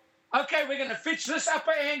your, okay, we're going to fix this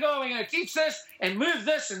upper angle, we're going to teach this and move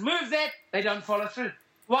that. They don't follow through.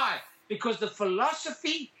 Why? Because the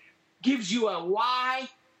philosophy gives you a why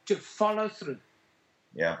to follow through.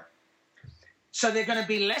 Yeah. So there are going to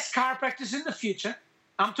be less chiropractors in the future.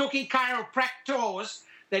 I'm talking chiropractors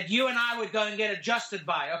that you and I would go and get adjusted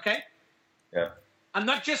by, okay? Yeah. I'm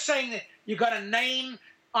not just saying that you got a name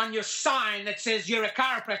on your sign that says you're a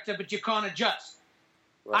chiropractor, but you can't adjust.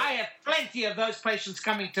 Right. I have plenty of those patients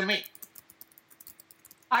coming to me.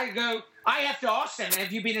 I have to ask them,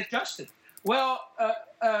 have you been adjusted? Well,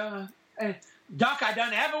 Doc, I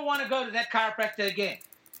don't ever want to go to that chiropractor again.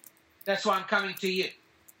 That's why I'm coming to you.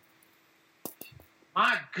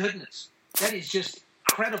 My goodness, that is just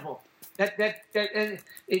incredible. And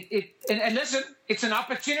listen, it's an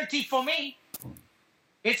opportunity for me.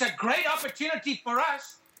 It's a great opportunity for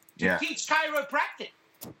us to teach chiropractic.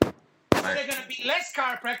 Right. They're going to be less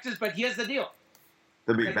chiropractors, but here's the deal.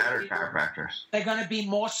 They'll be better chiropractors. They're going to be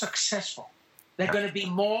more successful. They're going to be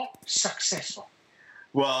more successful.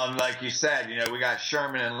 Well, and like you said, you know, we got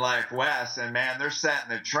Sherman and Life West, and man, they're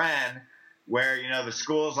setting the trend where, you know, the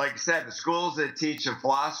schools, like you said, the schools that teach a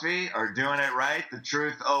philosophy are doing it right. The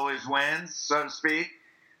truth always wins, so to speak.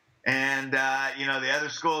 And, you know, the other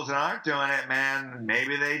schools that aren't doing it, man,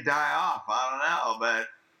 maybe they die off. I don't know.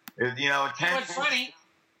 But, you know, what's funny,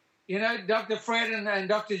 you know, Dr. Fred and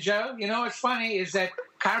Dr. Joe, you know what's funny is that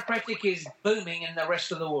chiropractic is booming in the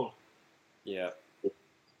rest of the world. Yeah.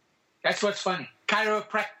 That's what's funny.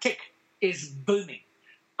 Chiropractic is booming.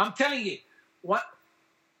 I'm telling you, what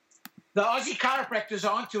the Aussie chiropractors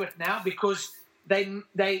are onto it now because they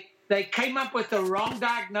came up with the wrong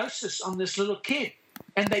diagnosis on this little kid.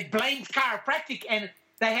 And they blamed chiropractic, and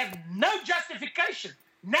they have no justification.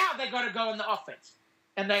 Now they got to go on the offense,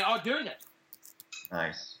 and they are doing it.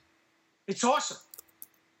 Nice. It's awesome.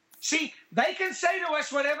 See, they can say to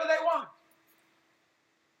us whatever they want.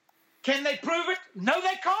 Can they prove it? No,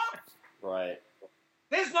 they can't. Right.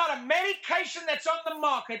 There's not a medication that's on the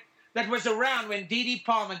market that was around when D.D.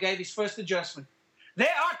 Palmer gave his first adjustment. There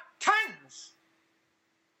are tons.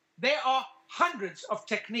 There are hundreds of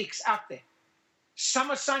techniques out there.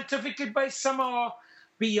 Some are scientifically based, some are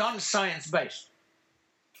beyond science-based.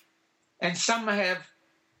 And some have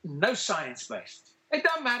no science-based. It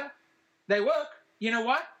doesn't matter. They work. You know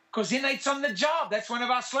what? Because innate's on the job. That's one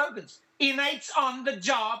of our slogans. Innate's on the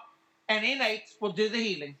job, and innate will do the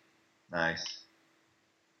healing. Nice.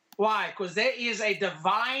 Why? Because there's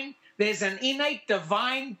an innate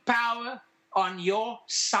divine power on your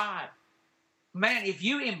side. Man, if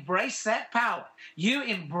you embrace that power, you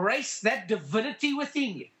embrace that divinity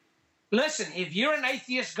within you. Listen, if you're an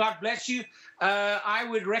atheist, God bless you, I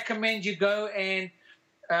would recommend you go and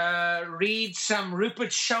read some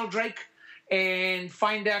Rupert Sheldrake and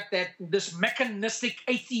find out that this mechanistic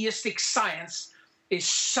atheistic science is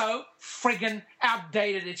so friggin'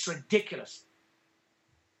 outdated, it's ridiculous.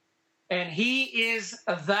 And he is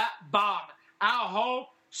the bomb. Our whole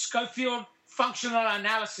Schofield functional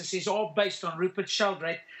analysis is all based on Rupert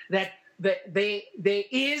Sheldrake, that there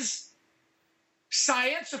is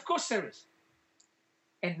science, of course there is,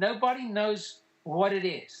 and nobody knows what it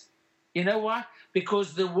is. You know why?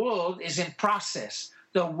 Because the world is in process.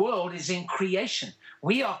 The world is in creation.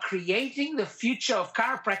 We are creating the future of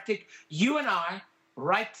chiropractic, you and I,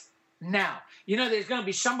 right now. You know, there's going to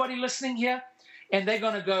be somebody listening here, and they're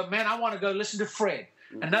going to go, man, I want to go listen to Fred.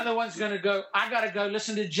 Mm-hmm. Another one's going to go, I got to go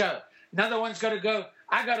listen to Joe. Another one's got to go,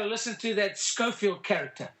 I got to listen to that Schofield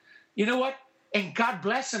character. You know what? And God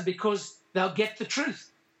bless them because they'll get the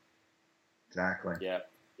truth. Exactly. Yeah.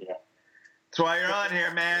 That's why you're on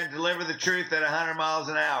here, man. Deliver the truth at 100 miles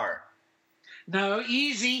an hour. No,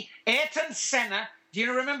 easy. Ayrton Senna. Do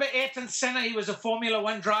you remember Ayrton Senna? He was a Formula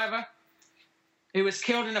One driver. He was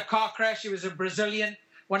killed in a car crash. He was a Brazilian,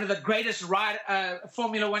 one of the greatest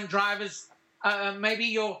Formula One drivers. Maybe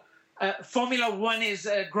your Formula One is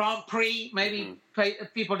Grand Prix. Maybe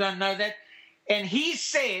people don't know that. And he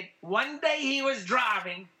said one day he was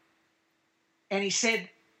driving, and he said,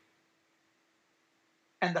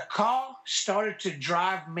 and the car started to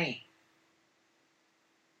drive me.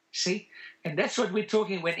 See? And that's what we're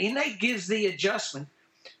talking. When innate gives the adjustment,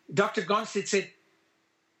 Dr. Gonstead said,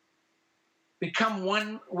 become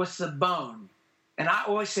one with the bone. And I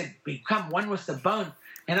always said, become one with the bone.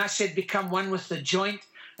 And I said, become one with the joint,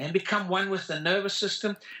 and become one with the nervous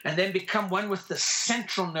system, and then become one with the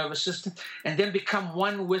central nervous system, and then become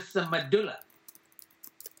one with the medulla.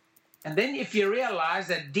 And then if you realize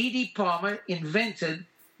that D.D. Palmer invented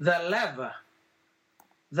the lever,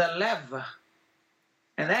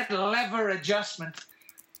 and that lever adjustment,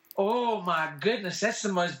 oh my goodness, that's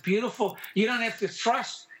the most beautiful. You don't have to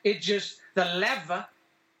thrust. It just, the lever.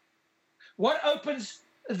 What opens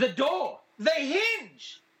the door? The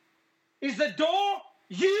hinge. Is the door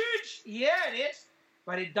huge? Yeah, it is.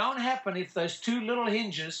 But it don't happen if those two little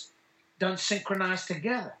hinges don't synchronize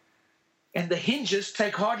together. And the hinges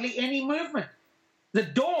take hardly any movement. The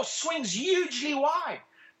door swings hugely wide,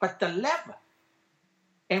 but the lever.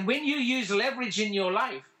 And when you use leverage in your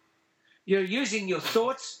life, you're using your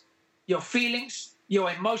thoughts, your feelings, your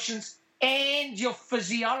emotions, and your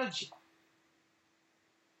physiology.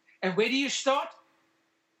 And where do you start?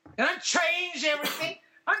 Don't change everything.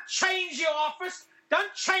 Don't change your office.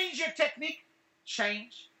 Don't change your technique.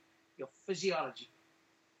 Change your physiology.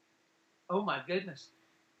 Oh, my goodness.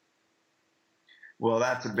 Well,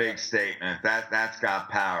 that's a big statement. That's got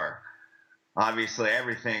power. Obviously,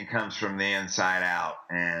 everything comes from the inside out.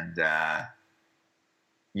 And, that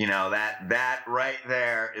right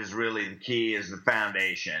there is really the key, is the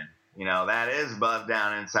foundation. That is above,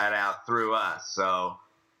 down, inside out through us. So,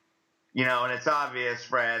 and it's obvious,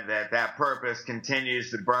 Fred, that purpose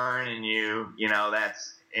continues to burn in you.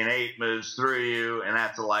 That's innate, moves through you, and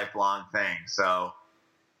that's a lifelong thing. So,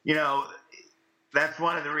 that's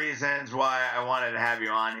one of the reasons why I wanted to have you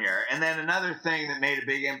on here. And then another thing that made a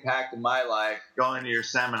big impact in my life, going to your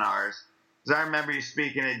seminars, is I remember you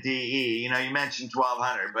speaking at DE. You mentioned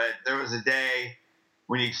 1,200, but there was a day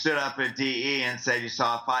when you stood up at DE and said you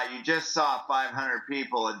just saw 500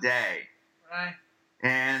 people a day. Right.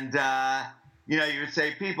 And, you would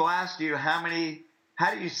say, people ask you, how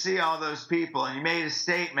do you see all those people? And you made a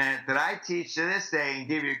statement that I teach to this day and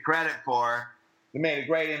give you credit for. It made a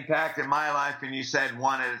great impact in my life, and you said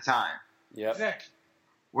one at a time. Yeah. Exactly.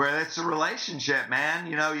 Where it's a relationship, man.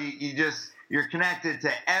 You're connected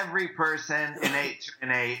to every person, innate to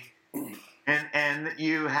innate. And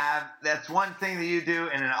that's one thing that you do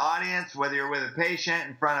in an audience, whether you're with a patient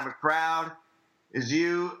in front of a crowd, is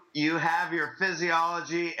you have your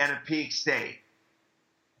physiology at a peak state.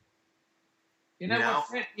 What,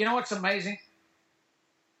 Fred, what's amazing?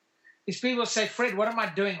 These people say, Fred, what am I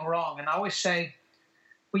doing wrong? And I always say,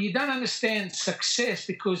 well, you don't understand success,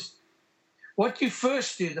 because what you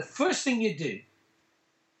first do, the first thing you do,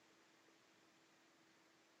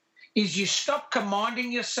 is you stop commanding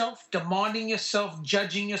yourself, demanding yourself,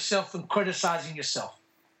 judging yourself, and criticizing yourself.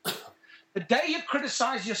 The day you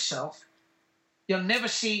criticize yourself, you'll never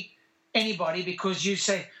see anybody, because you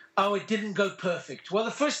say, oh, it didn't go perfect. Well,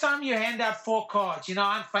 the first time you hand out 4 cards,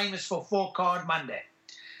 I'm famous for 4-card Monday.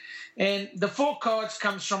 And the 4 cards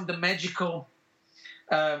comes from the magical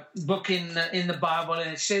book in the Bible,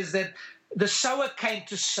 and it says that the sower came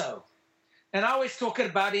to sow. And I always talk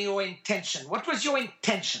about your intention. What was your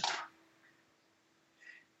intention?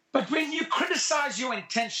 But when you criticize your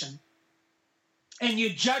intention and you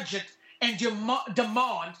judge it and you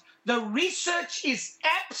demand, the research is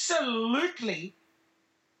absolutely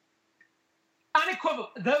unequivocal.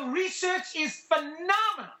 The research is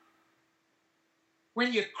phenomenal.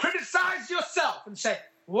 When you criticize yourself and say,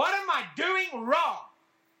 what am I doing wrong?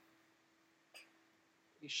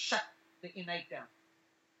 You shut the innate down.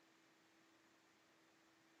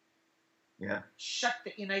 Yeah. Shut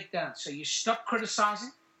the innate down. So you stop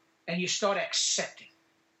criticizing and you start accepting.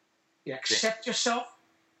 You accept yourself.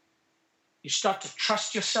 You start to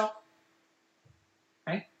trust yourself.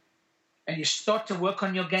 Right? And you start to work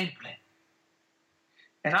on your game plan.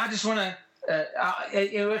 And I just want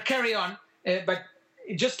to carry on, but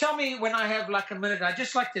just tell me when I have like a minute. I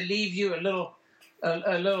just like to leave you a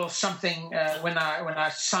little something when I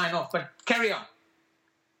sign off. But carry on.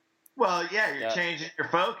 Well, yeah, you're changing your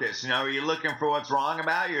focus. You're looking for what's wrong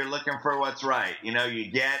about it, you're looking for what's right. You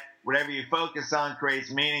get whatever you focus on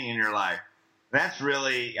creates meaning in your life. That's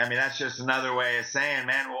really, I mean, that's just another way of saying,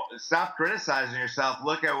 man, well, stop criticizing yourself.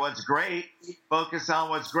 Look at what's great, focus on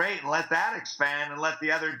what's great, and let that expand and let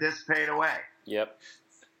the other dissipate away. Yep.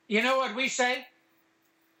 You know what we say?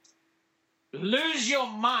 Lose your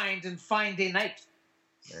mind and find innate.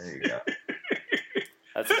 There you go.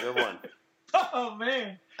 That's a good one. Oh,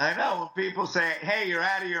 man. I know when people say, hey, you're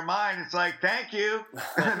out of your mind, it's like, thank you.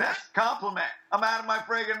 That's a compliment. I'm out of my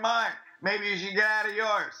friggin' mind. Maybe you should get out of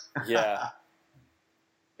yours. Yeah.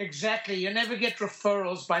 Exactly. You never get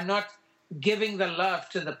referrals by not giving the love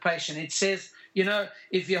to the patient. It says, you know,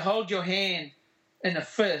 if you hold your hand in a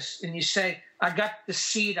fist and you say, I got the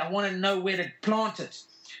seed, I want to know where to plant it.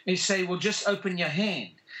 And you say, well, just open your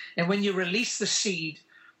hand. And when you release the seed,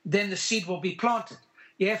 then the seed will be planted.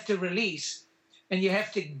 You have to release and you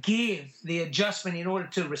have to give the adjustment in order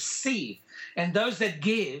to receive. And those that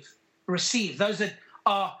give, receive. Those that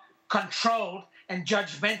are controlled and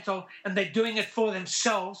judgmental, and they're doing it for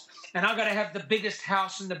themselves. And I've got to have the biggest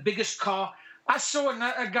house and the biggest car. I saw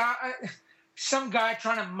some guy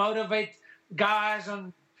trying to motivate guys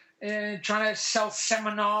on trying to sell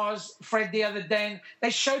seminars, Fred, the other day. And they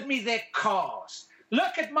showed me their cars.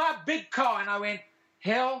 Look at my big car. And I went,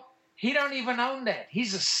 hell, he don't even own that.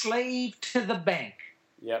 He's a slave to the bank.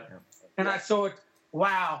 Yep. And I thought,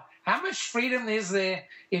 wow, how much freedom is there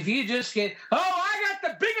if you just get, oh, I got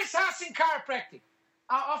the biggest house in chiropractic.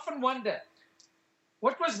 I often wonder,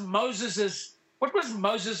 what was Moses's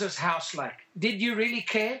house like? Did you really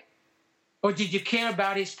care? Or did you care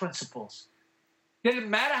about his principles? Did it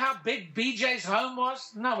matter how big BJ's home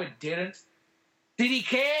was? No, it didn't. Did he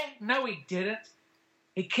care? No, he didn't.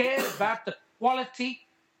 He cared about the quality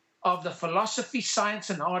of the philosophy,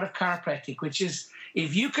 science, and art of chiropractic, which is,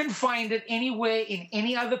 if you can find it anywhere in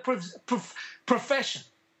any other profession,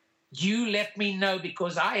 you let me know,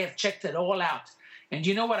 because I have checked it all out. And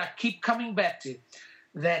you know what I keep coming back to?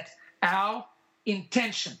 That our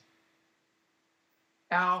intention,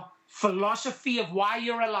 our philosophy of why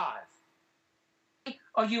you're alive.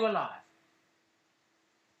 Are you alive?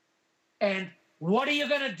 And what are you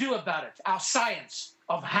going to do about it? Our science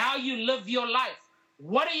of how you live your life.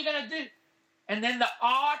 What are you going to do? And then the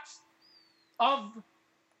art of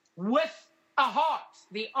with a heart.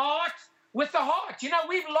 The art with the heart. You know,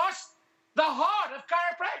 we've lost the heart of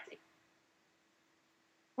chiropractic.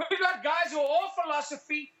 We've got guys who are all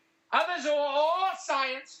philosophy, others who are all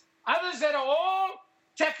science, others that are all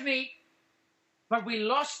technique, but we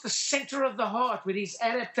lost the center of the heart with his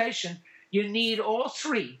adaptation. You need all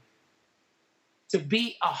three to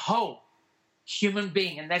be a whole human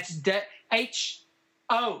being, and that's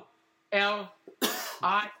HOLISTIC,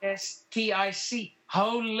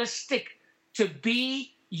 holistic, to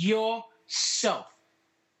be yourself.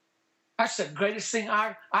 That's the greatest thing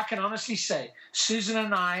I can honestly say. Susan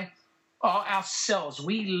and I are ourselves.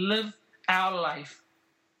 We live our life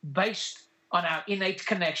based on our innate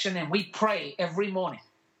connection, and we pray every morning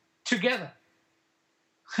together.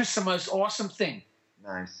 It's the most awesome thing.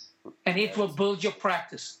 Nice. And it will build your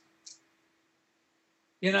practice.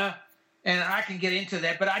 You know, and I can get into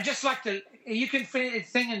that, but I just like to, you can finish the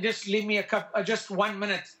thing and just leave me just 1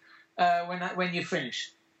 minute when you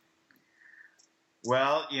finish.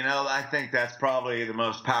 Well, you know, I think that's probably the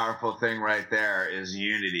most powerful thing right there is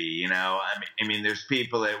unity. You know, I mean, there's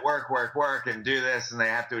people that work and do this, and they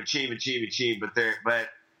have to achieve. But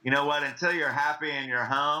you know what? Until you're happy in your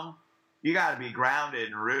home, you got to be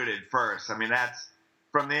grounded and rooted first. I mean, that's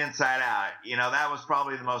from the inside out. You know, that was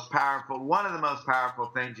probably one of the most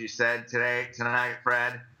powerful things you said tonight,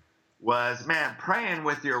 Fred, was, man, praying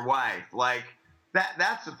with your wife. Like,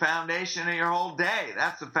 that's the foundation of your whole day.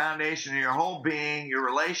 That's the foundation of your whole being. Your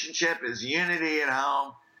relationship is unity at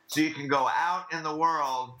home, so you can go out in the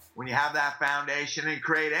world when you have that foundation and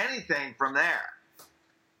create anything from there.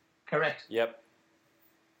 Correct. Yep.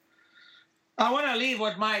 I want to leave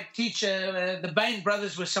with my teacher. The Bain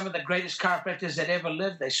brothers were some of the greatest chiropractors that ever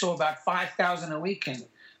lived. They saw about 5,000 a week,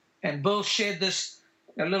 and Bill shared a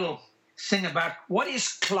little thing about what is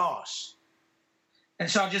class. And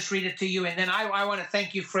so I'll just read it to you. And then I want to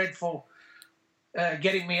thank you, Fred, for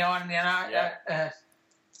getting me on. And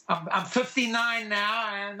I'm 59 now.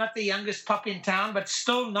 I'm not the youngest pup in town, but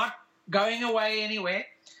still not going away anywhere.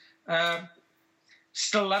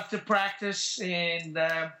 Still love to practice. And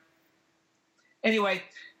anyway,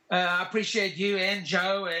 I appreciate you and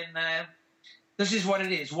Joe. And this is what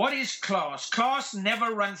it is. What is class? Class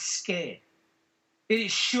never runs scared. It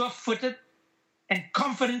is sure-footed and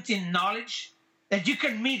confident in knowledge that you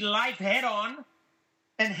can meet life head on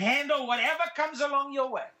and handle whatever comes along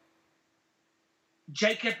your way.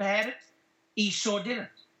 Jacob had it, Esau didn't.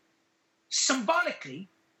 Symbolically,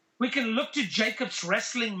 We can look to Jacob's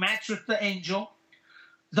wrestling match with the angel.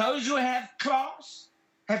 Those who have class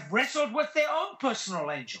have wrestled with their own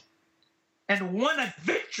personal angel and won a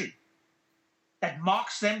victory that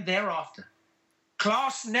marks them thereafter.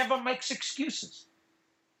 Class never makes excuses.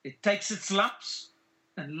 It takes its lumps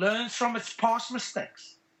and learns from its past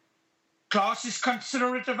mistakes. Class is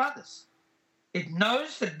considerate of others. It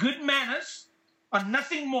knows that good manners are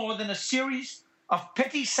nothing more than a series of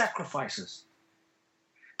petty sacrifices.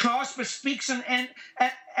 Class bespeaks an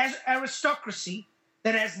aristocracy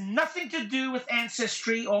that has nothing to do with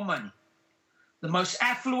ancestry or money. The most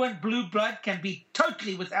affluent blue blood can be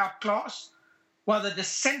totally without class, while the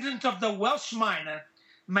descendant of the Welsh miner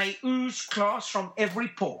may ooze class from every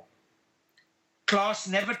pore. Class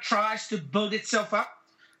never tries to build itself up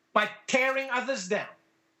by tearing others down.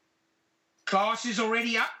 Class is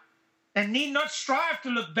already up and need not strive to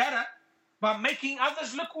look better by making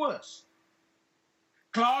others look worse.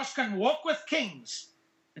 Class can walk with kings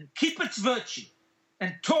and keep its virtue,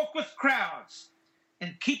 and talk with crowds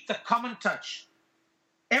and keep the common touch.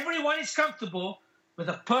 Everyone is comfortable with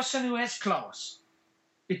a person who has class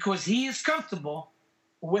because he is comfortable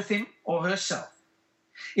with him or herself.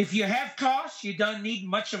 If you have class, you don't need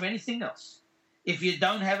much of anything else. If you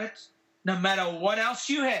don't have it, no matter what else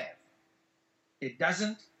you have, it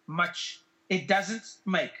doesn't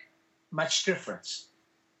make much difference.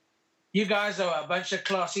 You guys are a bunch of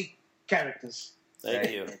classy characters.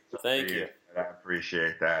 Thank you. Thank you. I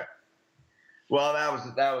appreciate that. Well,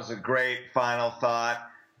 that was a great final thought.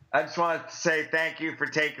 I just wanted to say thank you for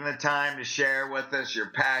taking the time to share with us your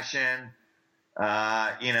passion,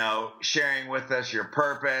 sharing with us your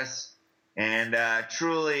purpose, and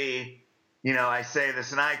truly, I say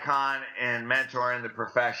this, an icon and mentor in the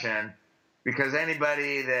profession, because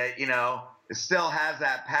anybody that, still has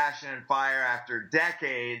that passion and fire after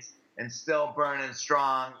decades and still burning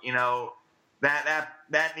strong,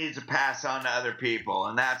 that needs to pass on to other people.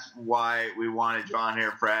 And that's why we wanted you on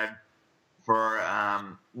here, Fred, for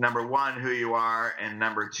number one, who you are, and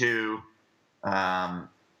number two, how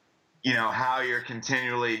you're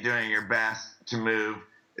continually doing your best to move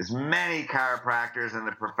as many chiropractors in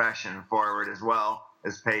the profession forward, as well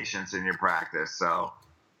as patients in your practice. So,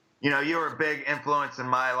 you were a big influence in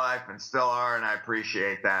my life and still are, and I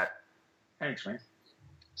appreciate that. Thanks, man.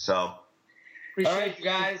 So, all right, you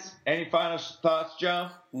guys. Any final thoughts, Joe?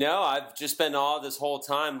 No, I've just been all this whole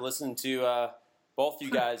time listening to both you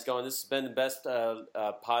guys going, this has been the best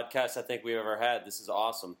podcast I think we've ever had. This is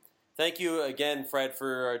awesome. Thank you again, Fred,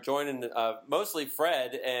 for joining, mostly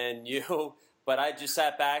Fred and you, but I just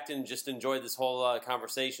sat back and just enjoyed this whole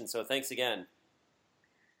conversation, so thanks again.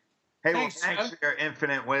 Hey, thanks for your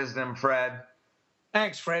infinite wisdom, Fred.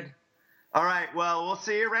 Thanks, Fred. All right, well, we'll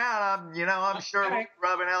see you around. I'm sure we'll be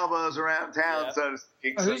rubbing elbows around town, so to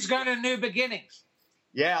speak. Who's going to New Beginnings?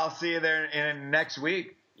 Yeah, I'll see you there in next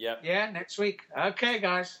week. Yep. Yeah, next week. Okay,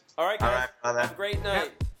 guys. All right, guys. All right, brother. Have a great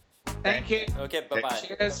night. Thank you. Okay, bye-bye.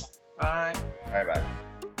 Cheers. Bye. All right, bye.